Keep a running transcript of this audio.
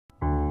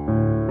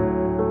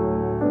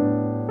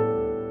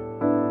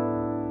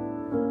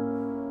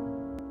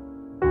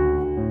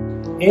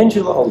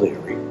Angela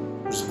O'Leary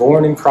was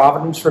born in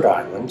Providence, Rhode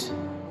Island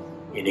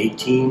in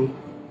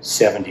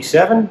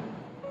 1877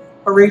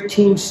 or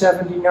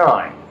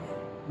 1879.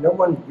 No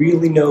one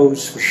really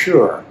knows for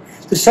sure.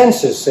 The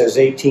census says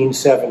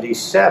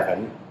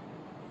 1877,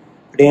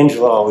 but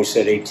Angela always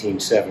said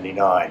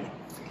 1879.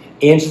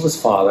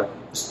 Angela's father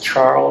was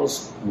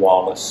Charles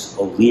Wallace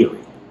O'Leary.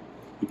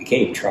 He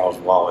became Charles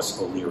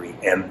Wallace O'Leary,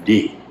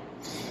 M.D.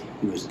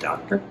 He was a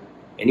doctor,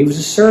 and he was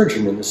a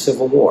surgeon in the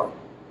Civil War.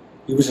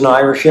 He was an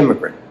Irish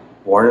immigrant,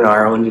 born in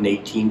Ireland in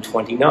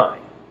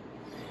 1829.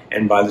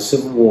 And by the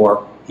Civil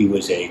War, he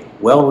was a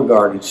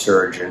well-regarded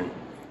surgeon,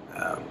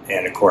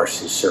 and of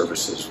course his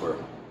services were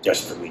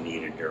desperately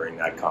needed during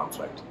that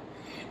conflict.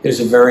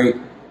 There's a very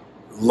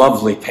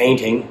lovely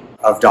painting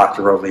of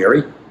Dr.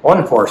 O'Leary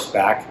on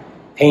horseback,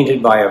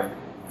 painted by a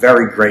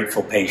very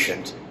grateful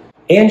patient.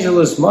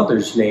 Angela's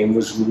mother's name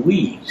was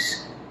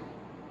Louise.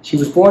 She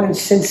was born in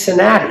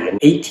Cincinnati in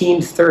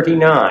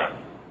 1839.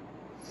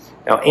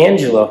 Now,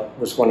 Angela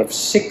was one of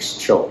 6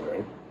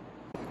 children,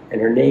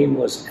 and her name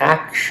was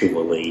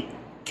actually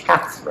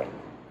Catherine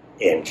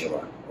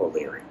Angela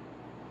O'Leary.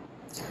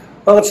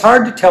 Well, it's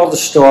hard to tell the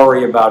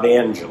story about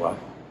Angela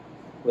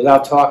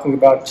without talking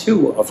about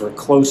 2 of her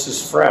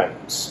closest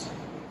friends,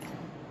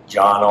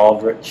 John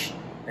Aldrich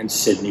and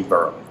Sidney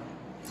Burley.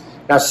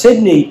 Now,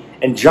 Sidney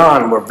and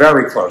John were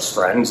very close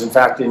friends. In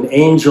fact, in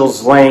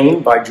Angel's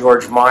Lane by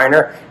George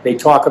Minor, they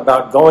talk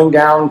about going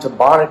down to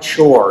Bonnet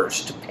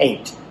Shores to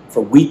paint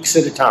for weeks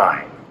at a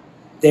time.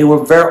 They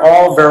were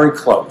all very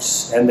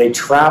close, and they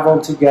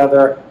traveled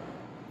together.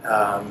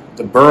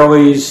 The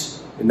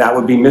Burleys, and that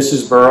would be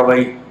Mrs.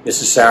 Burley,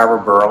 Mrs.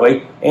 Sarah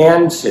Burley,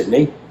 and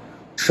Sidney,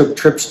 took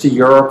trips to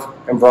Europe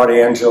and brought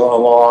Angela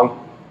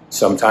along.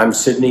 Sometimes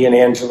Sidney and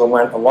Angela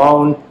went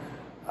alone.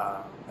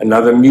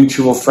 Another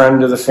mutual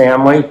friend of the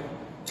family,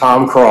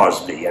 Tom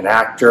Crosby, an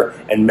actor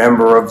and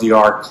member of the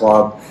art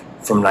club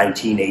from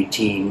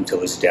 1918 till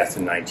his death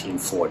in the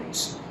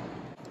 1940s.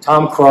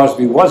 Tom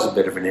Crosby was a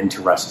bit of an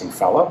interesting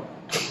fellow.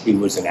 He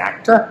was an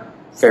actor,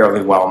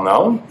 fairly well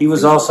known. He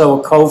was also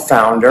a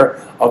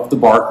co-founder of the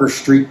Barker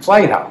Street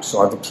Playhouse,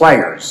 or the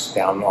Players,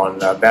 down on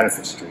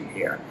Benefit Street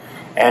here.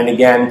 And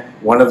again,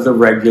 one of the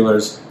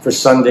regulars for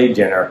Sunday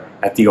dinner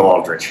at the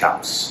Aldrich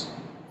house.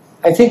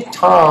 I think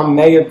Tom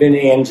may have been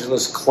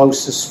Angela's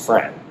closest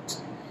friend.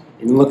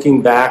 In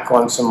looking back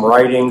on some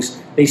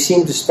writings, they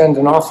seemed to spend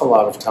an awful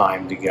lot of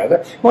time together.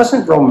 It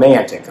wasn't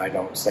romantic, I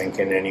don't think,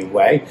 in any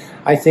way.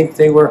 I think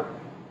they were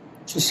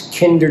just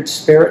kindred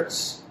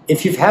spirits.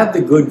 If you've had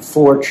the good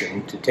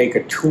fortune to take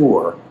a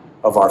tour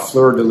of our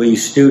Fleur de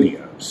Lys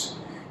studios,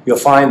 you'll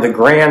find the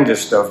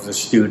grandest of the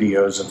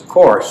studios, of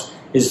course,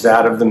 is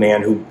that of the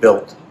man who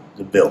built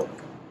the building,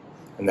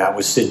 and that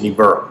was Sidney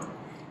Burley,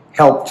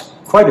 helped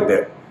quite a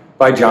bit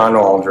by John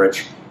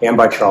Aldrich and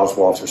by Charles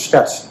Walter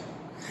Stetson.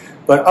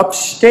 But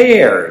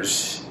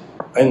upstairs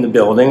in the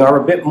building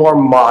are a bit more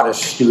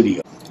modest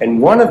studios,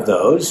 and one of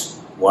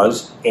those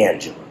was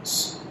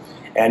Angela's.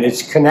 And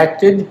it's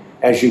connected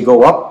as you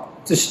go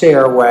up the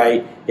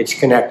stairway. It's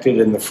connected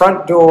in the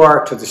front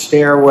door to the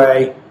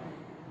stairway,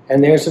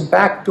 and there's a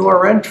back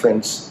door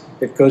entrance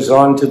that goes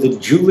on to the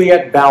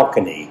Juliet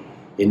balcony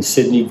in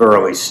Sidney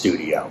Burley's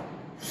studio.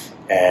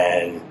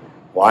 And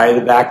why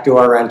the back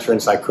door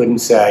entrance, I couldn't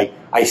say.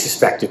 I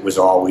suspect it was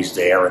always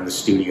there, and the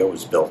studio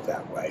was built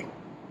that way.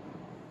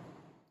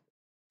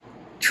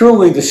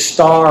 Truly, the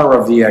star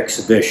of the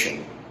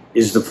exhibition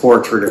is the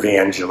portrait of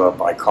Angela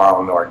by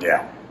Carl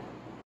Nordell.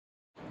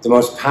 The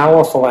most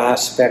powerful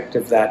aspect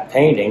of that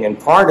painting, and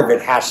part of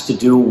it has to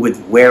do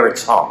with where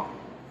it's hung.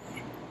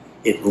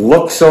 It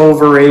looks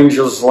over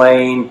Angel's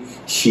Lane.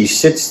 She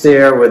sits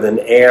there with an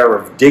air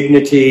of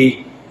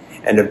dignity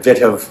and a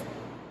bit of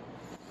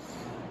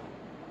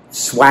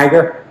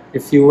swagger,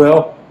 if you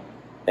will,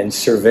 and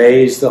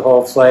surveys the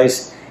whole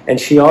place. And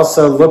she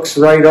also looks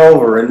right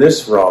over in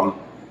this room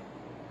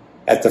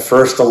at the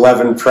first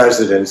 11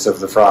 presidents of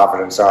the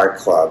Providence Art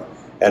Club,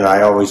 and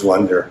I always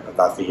wonder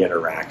about the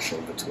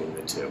interaction between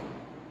the two.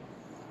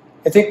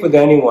 I think with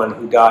anyone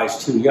who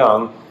dies too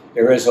young,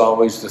 there is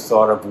always the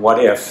thought of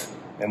what if,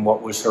 and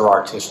what was her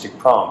artistic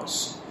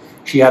promise.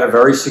 She had a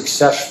very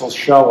successful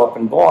show up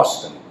in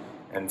Boston,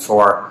 and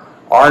for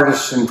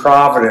artists in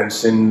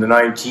Providence in the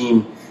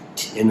 19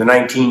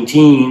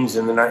 teens,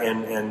 in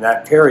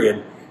that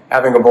period,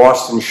 having a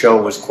Boston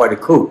show was quite a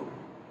coup.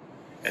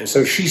 And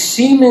so she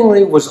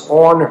seemingly was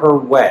on her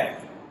way.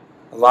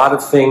 A lot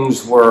of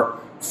things were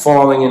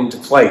falling into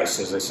place.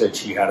 As I said,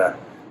 she had a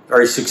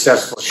very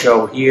successful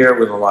show here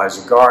with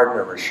Eliza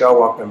Gardner, a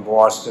show up in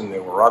Boston.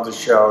 There were other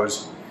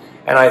shows.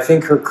 And I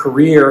think her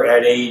career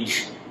at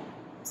age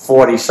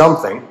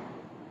 40-something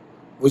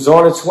was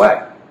on its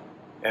way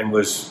and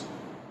was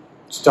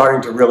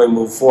starting to really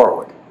move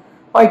forward.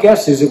 My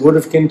guess is it would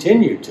have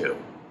continued to.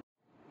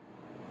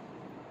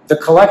 The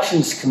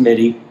collections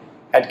committee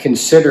had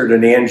considered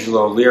an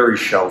Angela O'Leary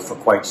show for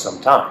quite some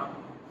time.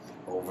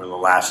 Over the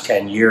last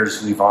 10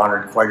 years, we've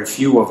honored quite a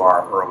few of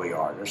our early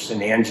artists,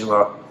 and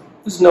Angela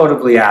was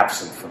notably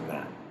absent from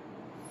that.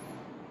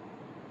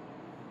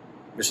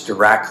 Mr.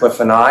 Ratcliffe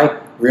and I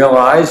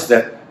realized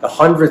that the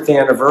 100th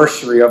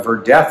anniversary of her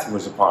death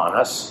was upon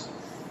us,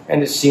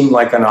 and it seemed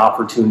like an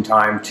opportune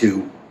time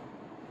to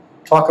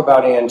talk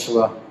about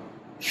Angela,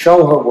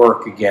 show her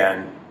work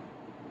again,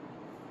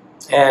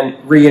 and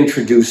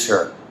reintroduce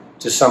her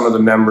to some of the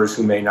members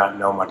who may not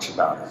know much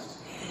about her.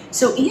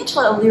 So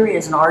Angela O'Leary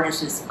as an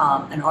artist is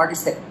an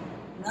artist that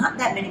not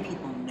that many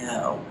people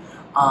know,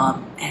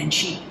 and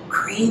she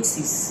creates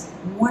these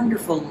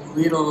wonderful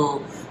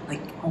little,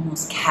 like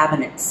almost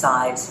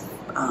cabinet-sized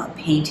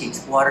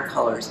paintings,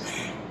 watercolors,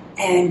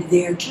 and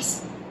they're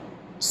just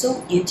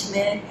so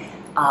intimate.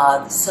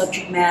 The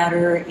subject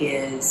matter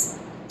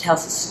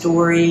tells a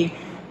story,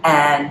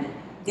 and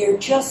they're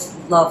just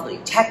lovely.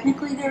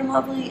 Technically they're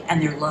lovely,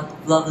 and they're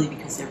lovely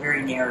because they're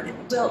very narrative.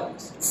 Well,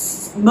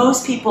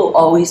 most people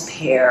always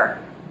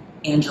pair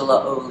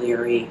Angela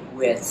O'Leary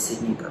with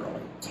Sidney Burley.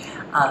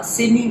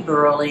 Sidney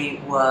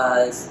Burley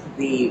was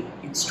the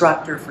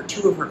instructor for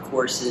 2 of her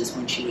courses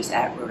when she was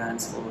at Rhode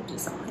Island School of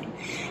Design.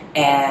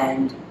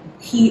 And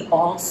he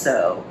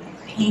also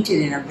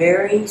painted in a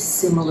very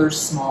similar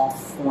small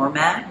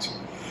format.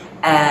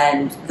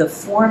 And the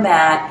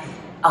format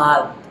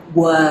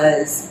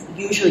was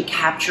usually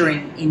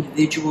capturing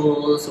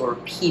individuals or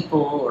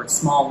people or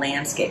small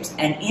landscapes.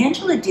 And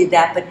Angela did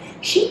that, but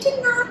she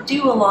did not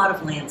do a lot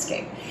of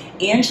landscape.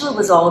 Angela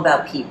was all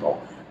about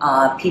people.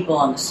 People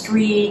on the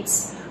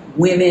streets,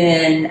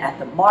 women at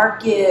the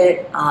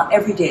market,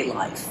 everyday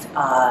life.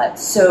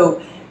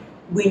 So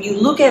when you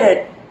look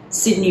at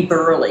Sidney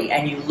Burley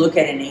and you look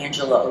at an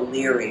Angela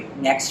O'Leary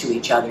next to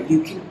each other,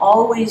 you can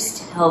always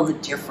tell the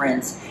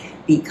difference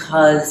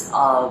because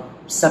of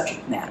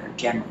subject matter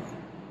generally.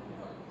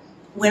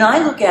 When I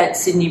look at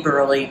Sidney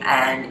Burley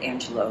and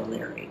Angela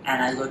O'Leary,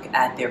 and I look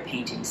at their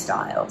painting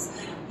styles,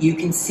 you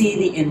can see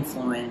the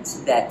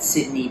influence that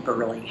Sidney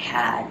Burley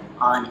had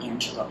on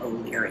Angela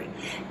O'Leary.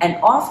 And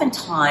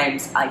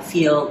oftentimes I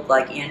feel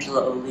like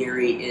Angela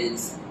O'Leary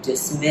is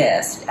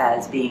dismissed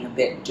as being a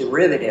bit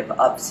derivative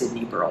of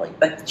Sidney Burley,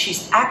 but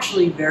she's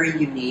actually very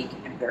unique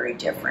and very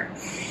different.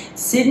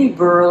 Sidney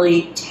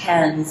Burley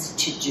tends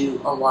to do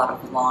a lot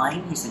of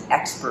line. He's an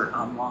expert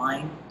on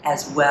line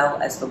as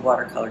well as the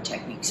watercolor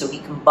technique. So he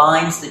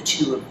combines the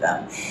 2 of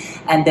them.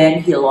 And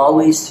then he'll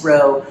always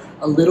throw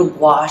a little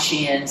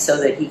gouache in so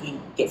that he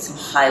can get some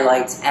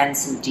highlights and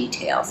some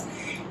details.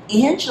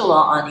 Angela,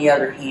 on the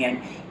other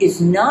hand, is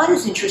not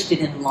as interested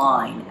in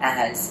line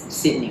as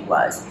Sidney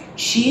was.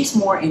 She's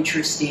more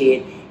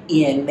interested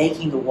in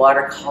making the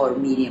watercolor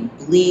medium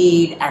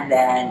bleed and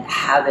then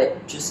have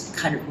it just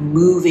kind of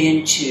move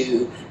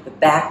into the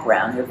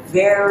background. They're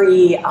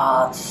very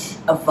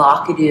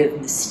evocative,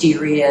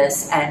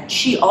 mysterious, and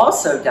she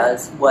also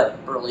does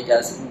what Burley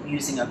does in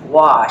using a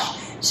gouache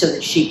so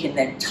that she can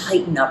then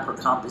tighten up her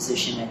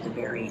composition at the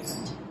very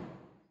end.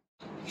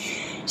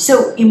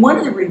 So in one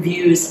of the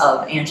reviews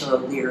of Angela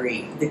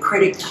O'Leary, the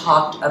critic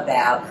talked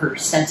about her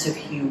sense of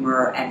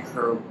humor and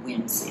her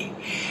whimsy.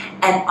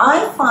 And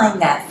I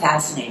find that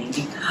fascinating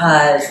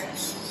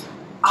because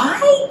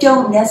I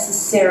don't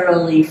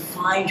necessarily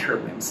find her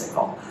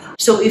whimsical.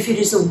 So if it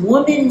is a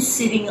woman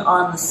sitting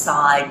on the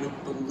side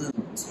with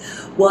balloons,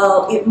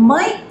 while it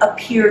might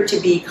appear to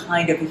be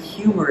kind of a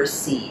humorous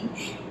scene,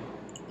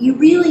 you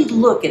really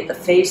look at the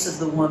face of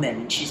the woman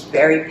and she's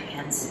very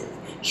pensive.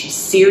 She's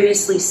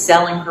seriously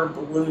selling her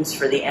balloons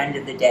for the end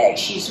of the day.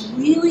 She's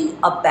really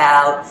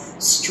about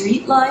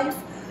street life,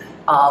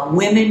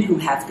 women who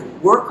have to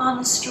work on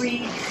the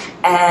street,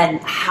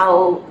 and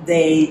how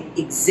they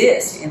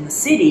exist in the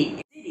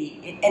city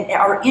and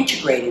are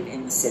integrated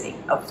in the city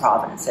of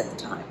Providence at the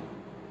time.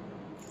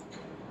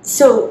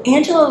 So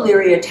Angela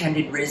O'Leary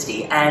attended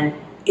RISD, and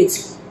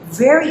it's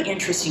very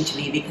interesting to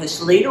me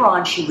because later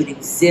on she would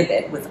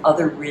exhibit with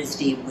other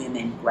RISD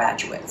women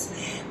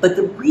graduates. But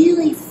the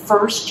really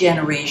first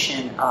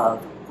generation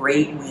of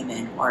great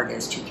women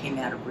artists who came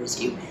out of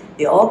RISD,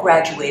 they all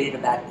graduated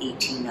about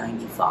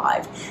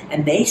 1895.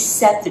 And they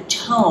set the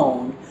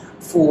tone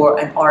for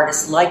an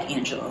artist like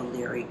Angela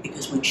O'Leary,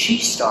 because when she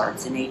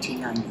starts in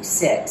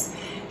 1896,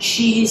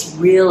 she's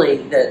really,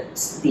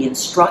 the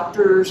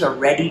instructors are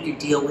ready to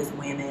deal with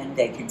women.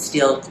 They can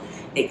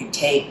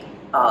take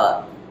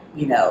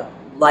you know,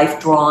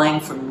 life drawing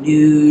from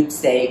nudes.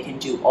 They can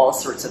do all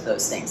sorts of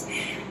those things.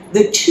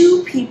 The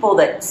 2 people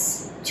that,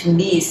 to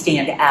me,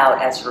 stand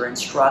out as her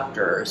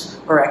instructors,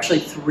 or actually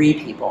 3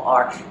 people,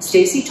 are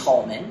Stacy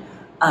Tolman.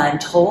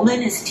 And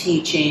Tolman is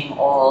teaching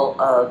all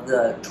of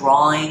the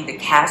drawing, the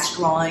cast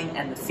drawing,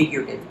 and the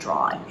figurative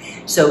drawing.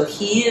 So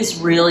he is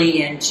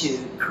really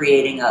into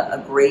creating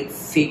a great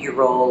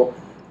figural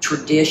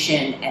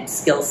tradition and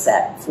skill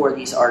set for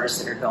these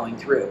artists that are going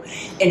through.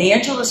 And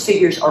Angela's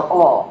figures are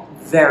all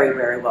very,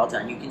 very well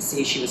done. You can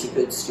see she was a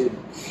good student.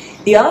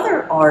 The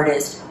other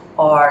artists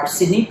are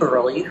Sidney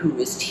Burley, who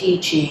is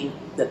teaching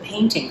the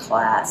painting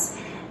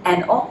class,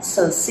 and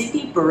also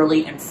Sidney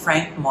Burley and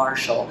Frank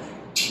Marshall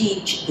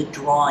teach the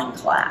drawing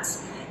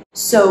class.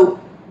 So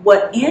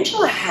what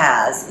Angela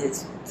has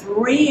is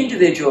 3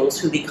 individuals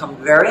who become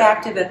very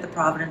active at the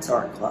Providence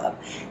Art Club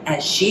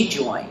as she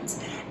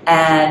joins,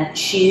 And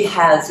she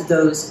has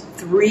those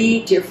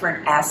three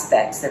different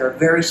aspects that are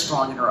very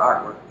strong in her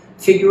artwork: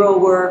 figural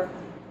work,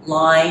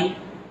 line,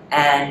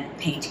 and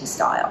painting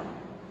style.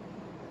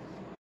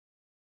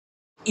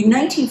 In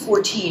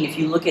 1914, if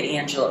you look at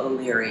Angela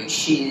O'Leary,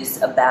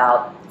 she's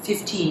about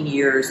 15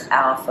 years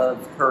out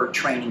of her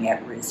training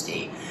at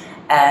RISD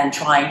and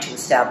trying to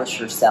establish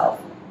herself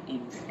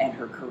and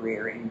her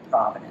career in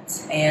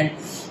Providence. And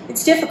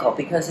it's difficult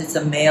because it's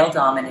a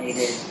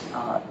male-dominated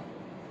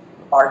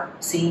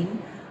art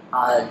scene.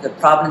 The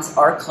Providence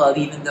Art Club,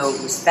 even though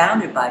it was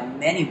founded by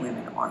many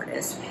women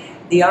artists,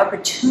 the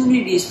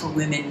opportunities for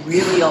women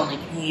really only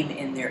came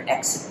in their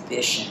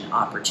exhibition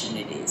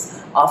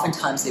opportunities.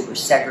 Oftentimes they were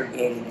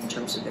segregated in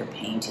terms of their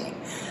painting.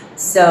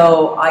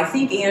 So I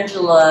think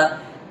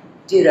Angela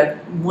did a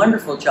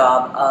wonderful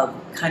job of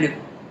kind of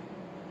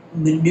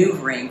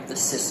maneuvering the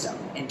system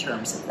in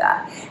terms of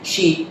that.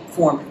 She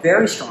formed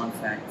very strong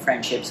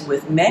friendships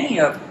with many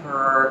of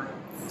her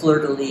Fleur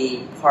de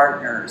Lys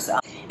partners.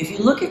 If you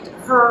look at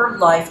her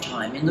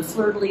lifetime, in the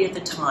Fleur de Lys at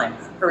the time,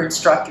 her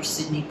instructor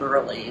Sidney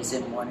Burley is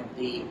in one of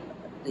the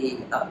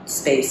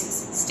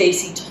spaces.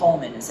 Stacy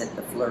Tolman is at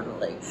the Fleur de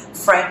Lys.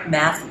 Frank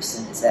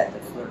Mathewson is at the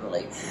Fleur de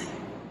Lys.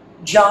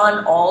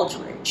 John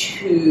Aldrich,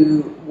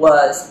 who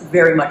was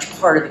very much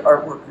part of the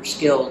Art Workers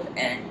Guild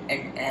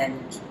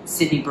and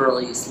Sidney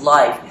Burley's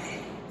life,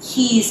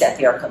 he's at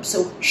the art club.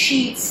 So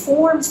she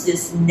forms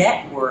this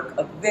network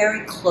of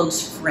very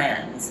close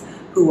friends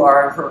who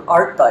are her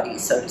art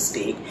buddies, so to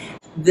speak.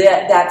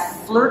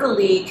 That Fleur de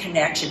Lys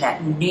connection,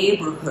 that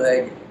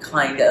neighborhood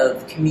kind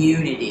of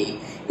community,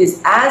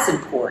 is as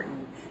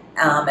important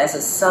as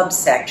a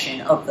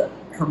subsection of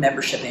her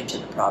membership into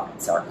the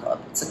Providence Art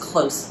Club. It's a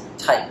close,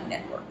 tight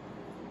network.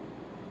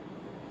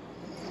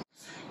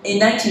 In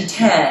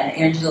 1910,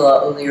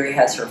 Angela O'Leary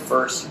has her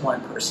first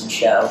one-person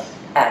show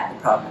at the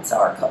Providence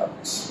Art Club,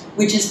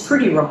 which is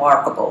pretty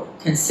remarkable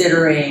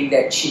considering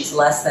that she's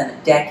less than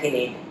a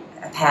decade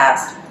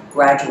past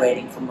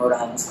graduating from Rhode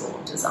Island School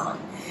of Design.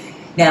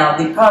 Now,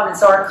 the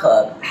Providence Art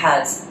Club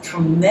has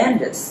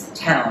tremendous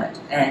talent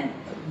and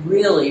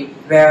really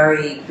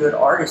very good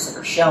artists that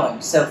are showing.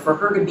 So for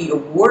her to be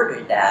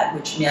awarded that,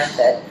 which meant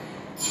that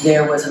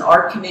there was an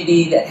art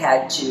committee that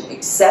had to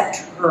accept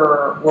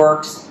her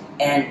works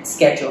and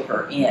schedule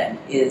her in,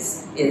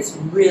 is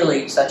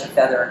really such a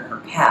feather in her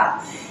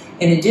cap.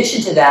 In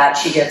addition to that,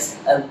 she gets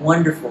a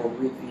wonderful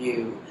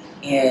review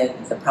in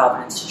the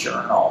Providence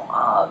Journal,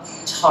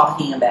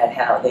 talking about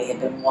how they had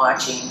been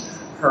watching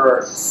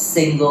her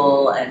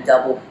single and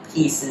double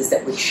pieces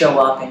that would show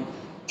up in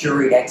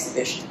juried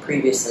exhibitions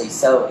previously.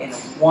 So in a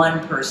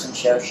one-person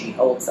show, she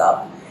holds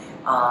up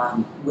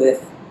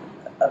with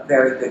a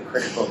very good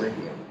critical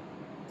review.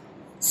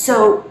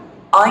 So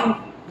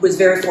I was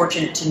very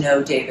fortunate to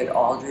know David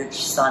Aldrich,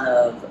 son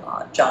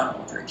of John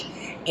Aldrich.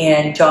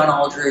 And John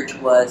Aldrich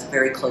was a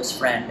very close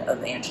friend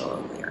of Angela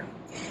O'Leary.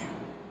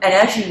 And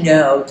as you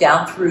know,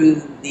 down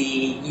through the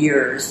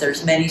years,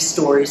 there's many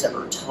stories that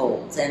were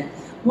told. And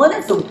one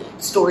of the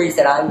stories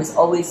that I was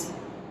always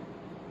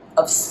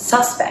a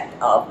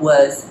suspect of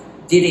was,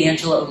 did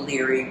Angela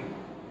O'Leary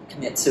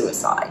commit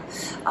suicide?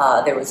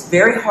 There was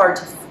very hard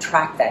to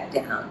track that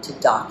down, to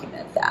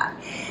document that.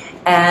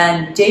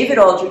 And David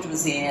Aldrich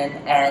was in,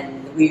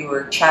 and we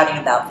were chatting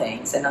about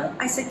things. And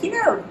I said, you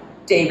know,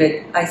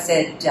 David, I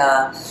said,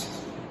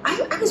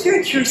 I was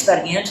very curious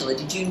about Angela.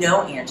 Did you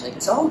know Angela? He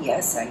goes, oh,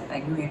 yes, I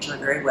knew Angela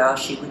very well.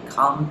 She would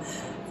come,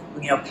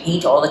 you know,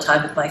 paint all the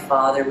time with my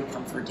father. We'd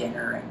come for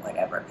dinner and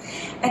whatever.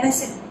 And I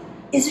said,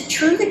 is it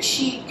true that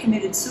she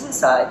committed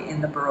suicide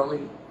in the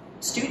Burley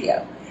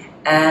studio?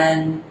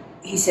 And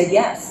he said,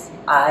 yes.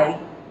 I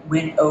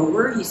went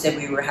over. He said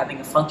we were having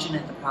a function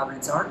at the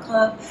Providence Art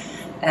Club.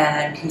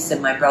 And he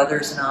said, my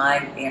brothers and I,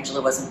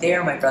 Angela wasn't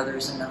there, my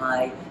brothers and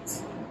I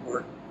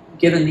were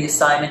given the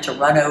assignment to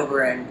run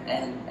over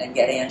and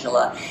get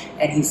Angela.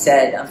 And he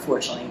said,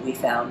 unfortunately, we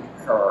found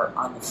her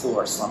on the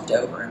floor, slumped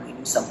over, and we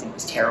knew something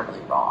was terribly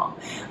wrong.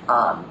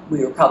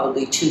 We were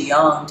probably too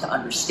young to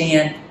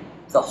understand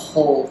the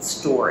whole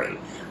story.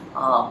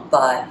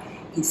 But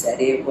he said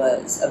it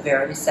was a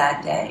very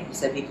sad day. He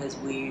said because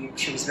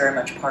she was very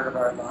much part of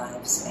our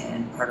lives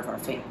and part of our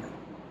family.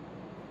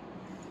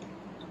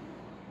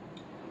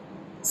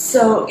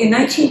 So in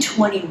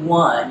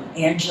 1921,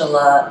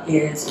 Angela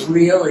is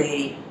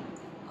really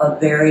a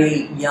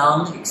very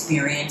young,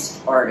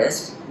 experienced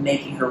artist,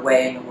 making her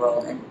way in the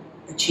world and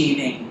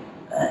achieving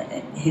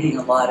and hitting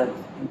a lot of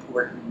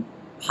important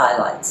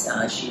highlights.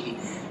 She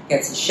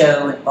gets a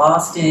show in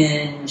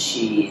Boston,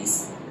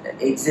 she's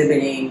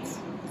exhibiting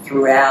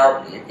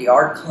throughout the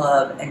art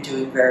club and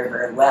doing very,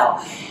 very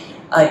well.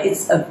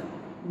 It's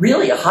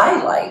really a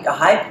highlight, a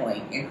high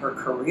point in her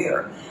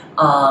career.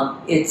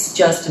 It's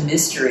just a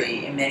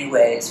mystery in many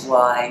ways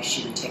why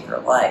she would take her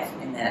life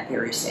in that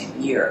very same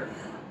year.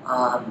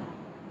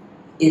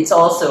 It's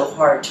also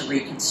hard to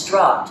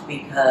reconstruct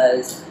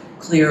because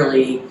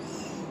clearly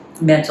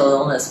mental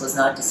illness was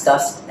not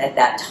discussed at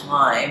that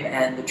time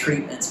and the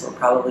treatments were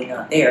probably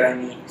not there. I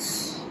mean,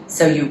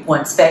 so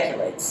one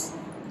speculates,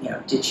 you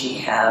know, did she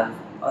have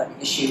an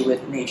issue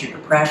with major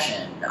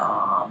depression.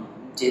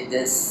 Did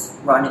this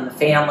run in the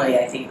family?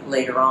 I think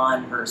later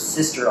on her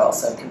sister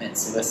also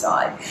commits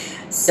suicide.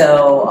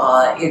 So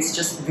it's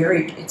just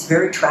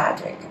very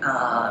tragic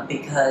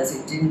because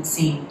it didn't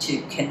seem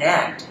to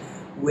connect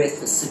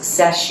with the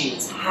success she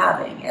was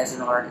having as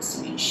an artist.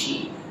 I mean,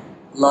 she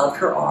loved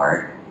her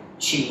art.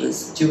 She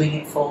was doing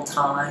it full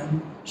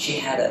time. She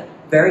had a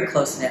very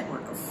close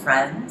network of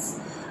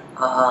friends,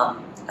 a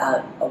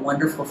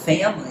wonderful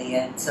family,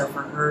 and so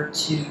for her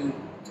to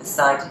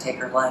decide to take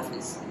her life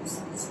is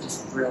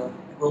just real.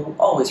 It will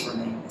always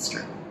remain a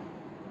mystery.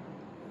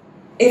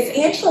 If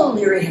Angela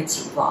O'Leary had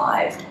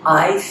survived,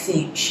 I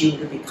think she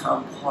would have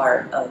become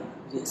part of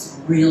this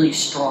really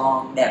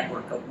strong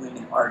network of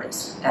women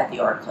artists at the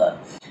art club.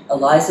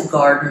 Eliza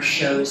Gardner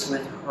shows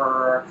with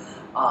her.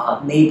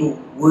 Mabel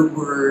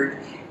Woodward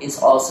is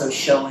also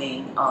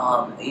showing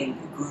in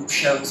group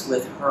shows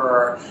with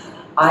her.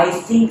 I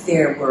think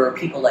there were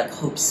people like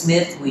Hope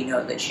Smith, we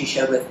know that she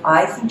showed with.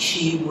 I think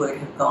she would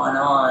have gone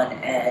on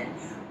and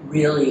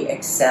really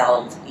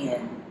excelled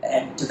in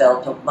and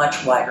developed a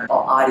much wider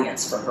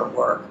audience for her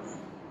work.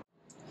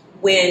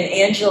 When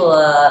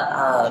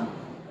Angela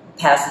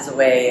passes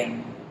away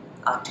in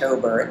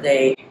October,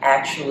 the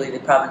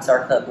Providence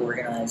Art Club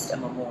organized a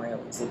memorial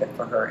exhibit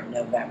for her in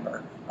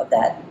November of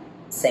that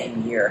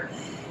same year.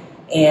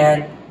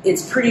 And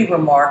it's pretty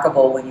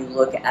remarkable when you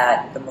look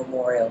at the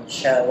memorial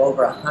show,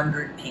 over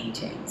 100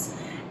 paintings,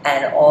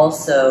 and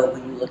also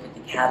when you look at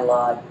the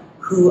catalog,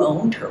 who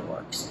owned her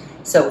works.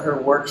 So her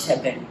works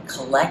have been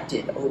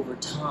collected over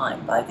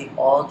time by the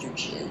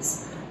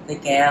Aldriches, the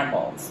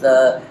Gamels,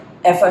 the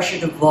F. Usher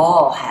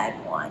DeVault had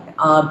one.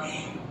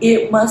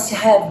 It must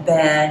have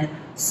been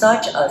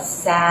such a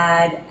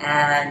sad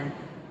and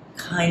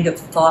kind of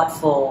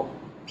thoughtful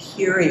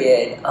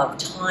period of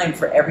time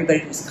for everybody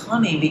who's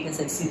coming, because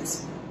they see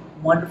this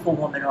wonderful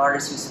woman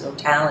artist who's so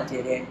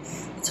talented, and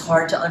it's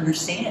hard to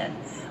understand.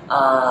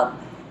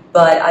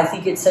 But I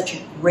think it's such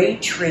a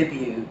great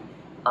tribute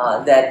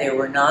that there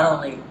were not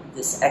only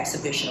this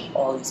exhibition of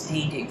all these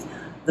paintings,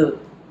 the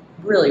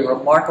really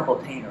remarkable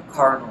painter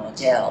Cardinal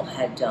Adele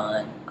had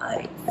done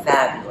a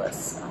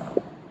fabulous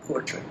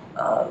portrait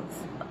of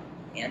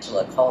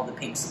Angela called The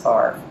Pink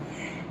Scarf,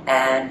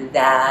 and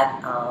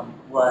that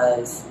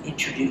was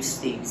introduced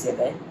to the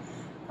exhibit,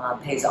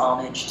 pays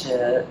homage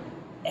to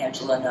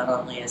Angela not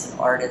only as an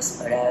artist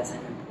but as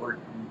an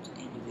important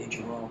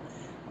individual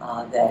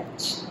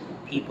that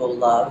people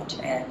loved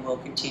and will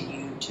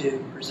continue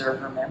to preserve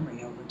her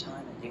memory over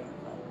time at the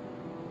art club.